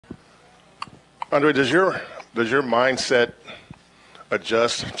Andre, does your mindset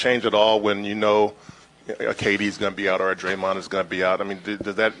adjust, change at all when you know a KD's going to be out or a Draymond is going to be out? I mean,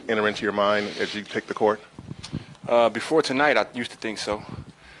 does that enter into your mind as you take the court? Before tonight, I used to think so.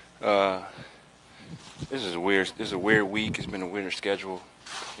 This is a weird week. It's been a weird schedule.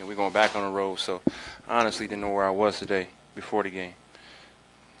 We're going back on the road, so I honestly didn't know where I was today before the game.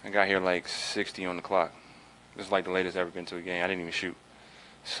 I got here like 60 on the clock. This is like the latest I've ever been to a game. I didn't even shoot.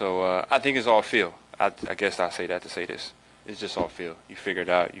 So I think it's all feel. I guess I say that to say this. It's just all feel. You figure it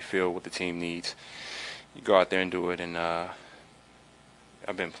out. You feel what the team needs. You go out there and do it. And I've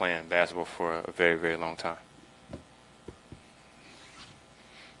been playing basketball for a very, very long time.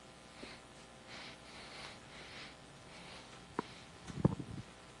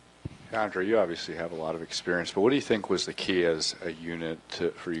 Andre, you obviously have a lot of experience, but what do you think was the key as a unit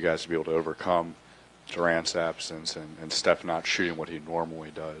for you guys to be able to overcome Durant's absence and Steph not shooting what he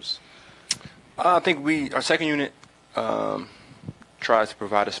normally does? I think our second unit tries to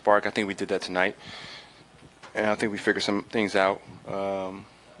provide a spark. I think we did that tonight. And I think we figured some things out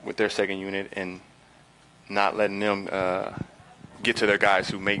with their second unit and not letting them get to their guys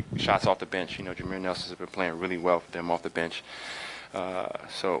who make shots off the bench. Jameer Nelson's been playing really well for them off the bench.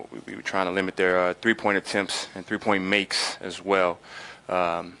 So we were trying to limit their three-point attempts and three-point makes as well.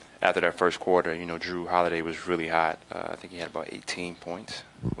 After that first quarter, Drew Holiday was really hot. I think he had about 18 points.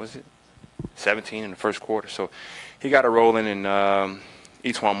 Was it 17 in the first quarter? So he got it rolling, and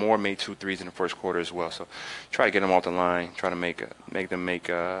Etuan Moore made 2 threes in the first quarter as well. So try to get them off the line, try to make them make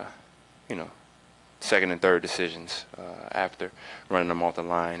second and third decisions after running them off the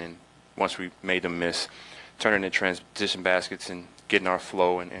line. And once we made them miss, turning in transition baskets and getting our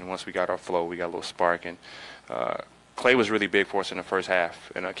flow. And once we got our flow, we got a little spark. And Clay was really big for us in the first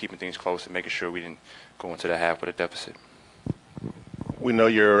half, and keeping things close and making sure we didn't go into the half with a deficit. We know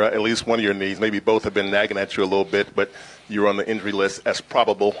you're at least one of your knees, maybe both have been nagging at you a little bit, but you're on the injury list as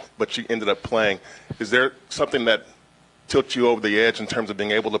probable, but you ended up playing. Is there something that tilts you over the edge in terms of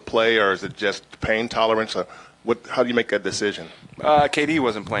being able to play, or is it just pain tolerance? How do you make that decision? KD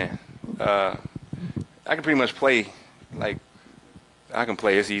wasn't playing. I can pretty much play. I can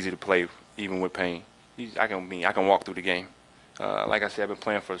play. It's easy to play even with pain. I can walk through the game. Like I said, I've been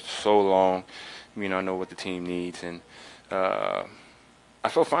playing for so long. I know what the team needs, and I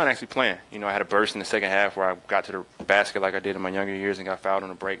felt fine actually playing. I had a burst in the second half where I got to the basket like I did in my younger years and got fouled on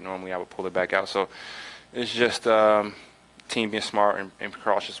the break. Normally I would pull it back out. So it's just team being smart and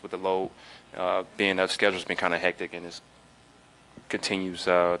cautious with the load. Being that the schedule's been kind of hectic, and it continues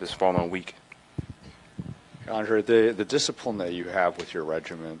this following week. Andre, the discipline that you have with your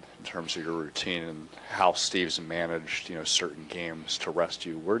regiment in terms of your routine and how Steve's managed, certain games to rest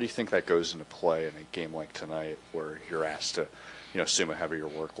you, where do you think that goes into play in a game like tonight where you're asked to, assume a heavier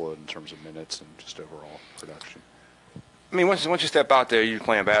workload in terms of minutes and just overall production? I mean, once you step out there, you're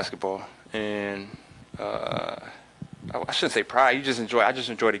playing basketball, and I shouldn't say pride. I just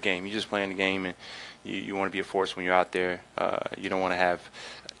enjoy the game. You're just playing the game, and you want to be a force when you're out there. You don't want to have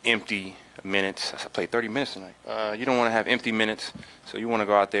empty minutes. I played 30 minutes tonight. You don't want to have empty minutes, so you want to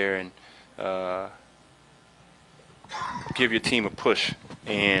go out there and give your team a push.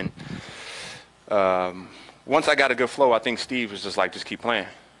 And once I got a good flow, I think Steve was just keep playing.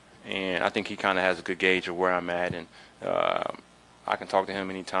 And I think he kind of has a good gauge of where I'm at, and I can talk to him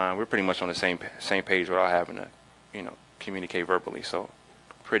anytime. We're pretty much on the same page without having to, communicate verbally. So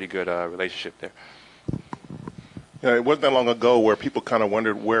pretty good relationship there. It wasn't that long ago where people kind of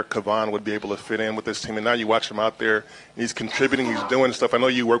wondered where Kevon would be able to fit in with this team, and now you watch him out there, and he's contributing, he's doing stuff. I know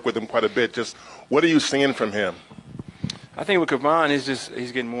you work with him quite a bit. Just what are you seeing from him? I think with Kevon,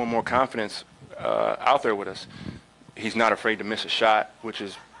 he's getting more and more confidence out there with us. He's not afraid to miss a shot, which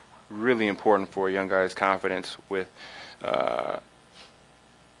is really important for a young guy's confidence with,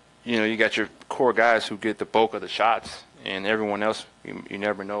 you got your core guys who get the bulk of the shots, and everyone else, you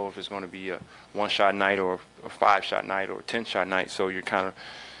never know if it's going to be a one-shot night or a 5-shot night or a 10-shot night. So you're kind of,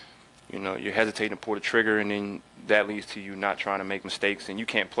 you're hesitating to pull the trigger, and then that leads to you not trying to make mistakes. And you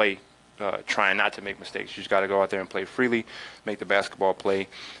can't play trying not to make mistakes. You just got to go out there and play freely, make the basketball play.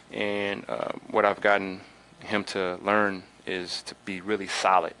 And what I've gotten him to learn is to be really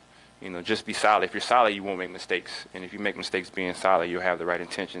solid. Just be solid. If you're solid, you won't make mistakes. And if you make mistakes being solid, you'll have the right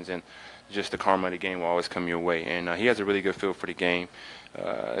intentions, and just the karma of the game will always come your way. And he has a really good feel for the game.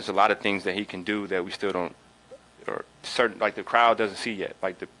 There's a lot of things that he can do that we still don't, or certain, the crowd doesn't see yet.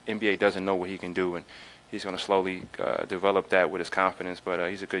 The NBA doesn't know what he can do, and he's going to slowly develop that with his confidence. But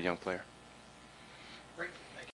he's a good young player.